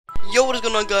Yo, what is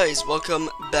going on, guys? Welcome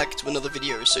back to another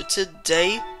video. So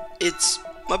today, it's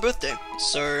my birthday.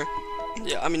 So,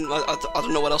 yeah, I mean, I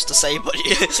don't know what else to say, but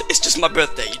yeah, it's just my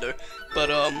birthday, you know. But,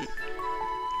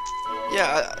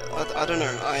 yeah, I don't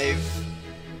know. I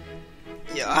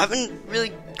haven't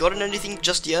really gotten anything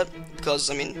just yet, because,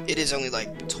 I mean, it is only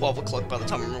like 12 o'clock by the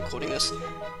time I'm recording this.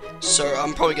 So,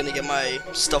 I'm probably gonna get my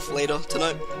stuff later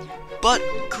tonight. But,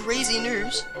 crazy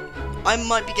news, I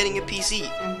might be getting a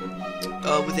PC.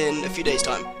 Within a few days'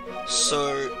 time.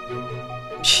 So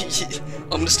I'm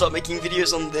gonna start making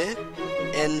videos on there,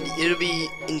 and it'll be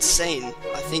insane.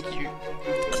 I think you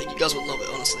guys will love it,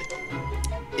 honestly.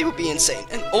 It will be insane.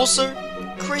 And also,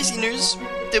 crazy news,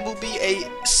 there will be a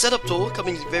setup tour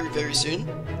coming very, very soon.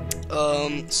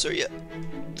 So yeah.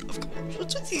 Of course,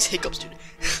 what's with these hiccups, dude?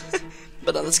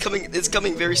 But no, it's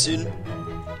coming very soon.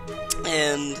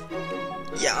 And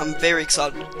yeah, I'm very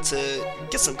excited to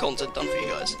get some content done for you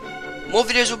guys. More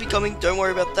videos will be coming, don't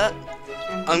worry about that.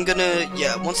 I'm gonna,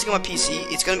 yeah, once I get my PC,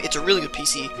 it's a really good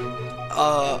PC.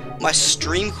 My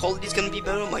stream quality is gonna be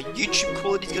better, my YouTube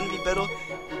quality is gonna be better.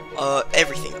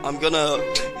 Everything. I'm gonna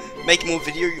make more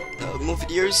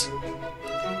videos.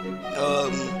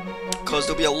 Cause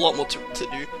there'll be a lot more to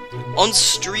do. On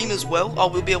stream as well, I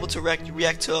will be able to react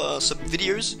to some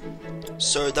videos.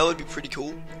 So that would be pretty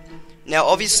cool. Now,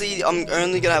 obviously, I'm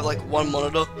only gonna have like one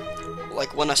monitor,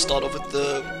 like when I start off with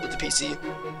the PC,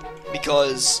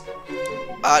 because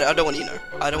I don't want to,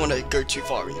 I don't want to go too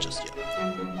far in just yet.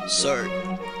 So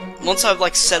once I've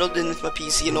like settled in with my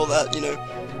PC and all that,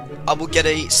 I will get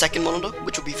a second monitor,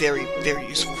 which will be very, very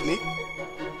useful for me,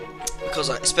 because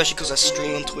especially because I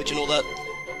stream on Twitch and all that.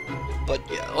 But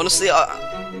yeah, honestly,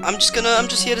 I'm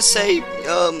just here to say,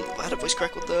 I had a voice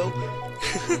crack, what the hell?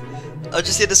 I'm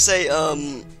just here to say,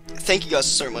 thank you guys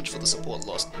so much for the support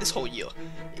this whole year.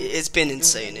 It's been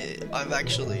insane. I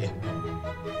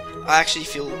actually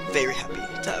feel very happy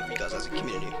to have you guys as a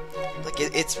community. Like,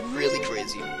 it's really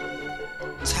crazy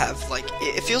to have, like,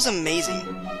 it feels amazing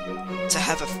to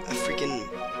have a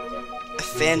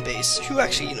fan base who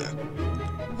actually,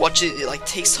 watch it, like,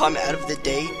 takes time out of the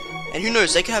day. And who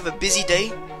knows, they could have a busy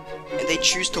day and they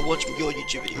choose to watch your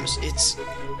YouTube videos. It's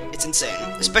insane.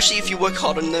 Especially if you work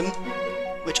hard on them,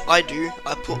 which I do.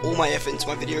 I put all my effort into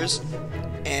my videos,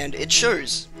 and it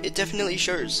shows. It definitely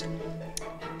shows.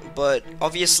 But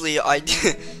obviously, I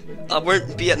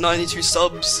won't be at 92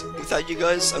 subs without you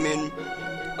guys. I mean,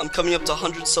 I'm coming up to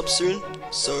 100 subs soon,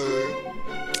 so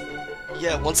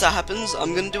yeah. Once that happens,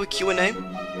 I'm gonna do a Q&A,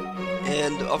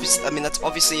 and obviously, I mean, that's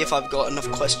obviously if I've got enough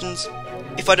questions.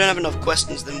 If I don't have enough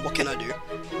questions, then what can I do?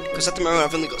 Because at the moment,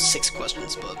 I've only got 6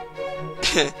 questions, but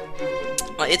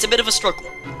it's a bit of a struggle.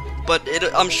 But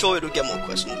I'm sure it'll get more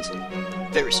questions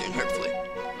very soon, hopefully.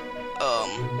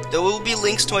 There will be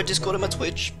links to my Discord and my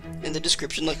Twitch in the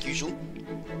description, like usual.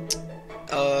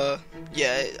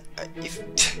 Yeah,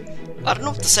 I don't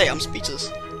know what to say. I'm speechless.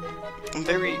 I'm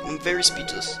very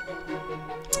speechless.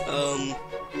 I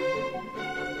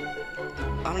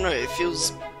don't know. It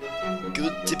feels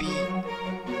good to be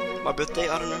my birthday.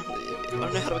 I don't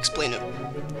know how to explain it,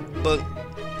 but.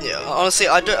 Yeah, honestly,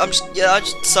 I just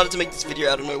decided to make this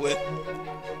video out of nowhere.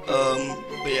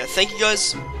 But yeah, thank you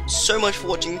guys so much for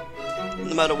watching,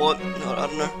 no matter what, no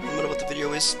matter what the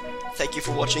video is. Thank you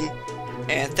for watching,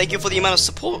 and thank you for the amount of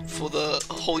support for the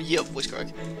whole year of Voice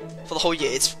Crack. For the whole year,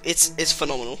 it's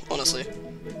phenomenal, honestly.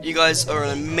 You guys are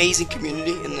an amazing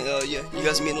community, and yeah, you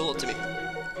guys mean a lot to me.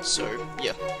 So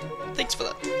yeah, thanks for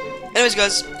that. Anyways,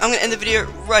 guys, I'm gonna end the video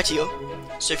right here.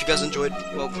 So if you guys enjoyed,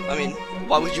 well, I mean,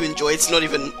 why would you enjoy it? It's not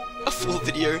even a full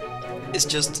video. It's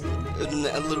just a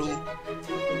little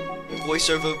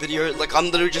voiceover video. Like, I'm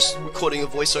literally just recording a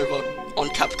voiceover on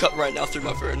CapCut right now through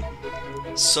my phone.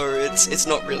 So it's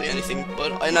not really anything,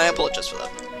 and I apologize for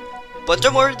that. But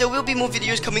don't worry, there will be more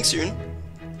videos coming soon.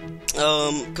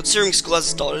 Considering school has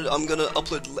started, I'm gonna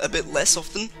upload a bit less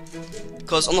often,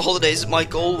 because on the holidays, my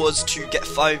goal was to get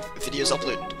 5 videos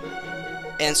uploaded.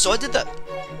 And so I did that.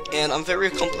 And I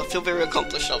feel very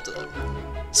accomplished after that.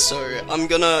 So I'm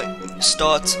gonna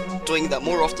start doing that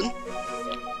more often.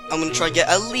 I'm gonna try to get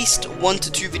at least 1 to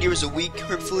 2 videos a week,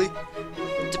 hopefully,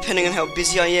 depending on how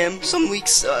busy I am. Some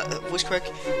weeks, voice crack.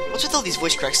 What's with all these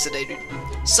voice cracks today, dude?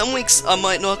 Some weeks I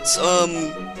might not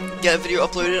get a video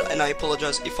uploaded, and I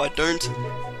apologize if I don't.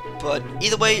 But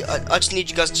either way, I just need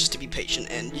you guys just to be patient,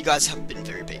 and you guys have been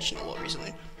very patient a lot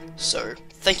recently. So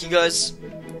thank you guys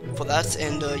for that,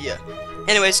 and yeah.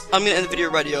 Anyways, I'm gonna end the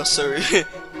video right here, so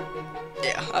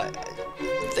yeah,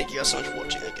 thank you guys so much for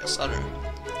watching, I guess, I don't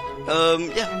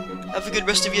know. Yeah, have a good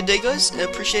rest of your day, guys, I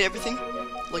appreciate everything,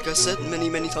 like I said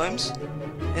many times,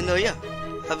 and yeah,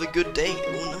 have a good day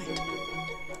or night.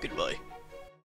 Goodbye.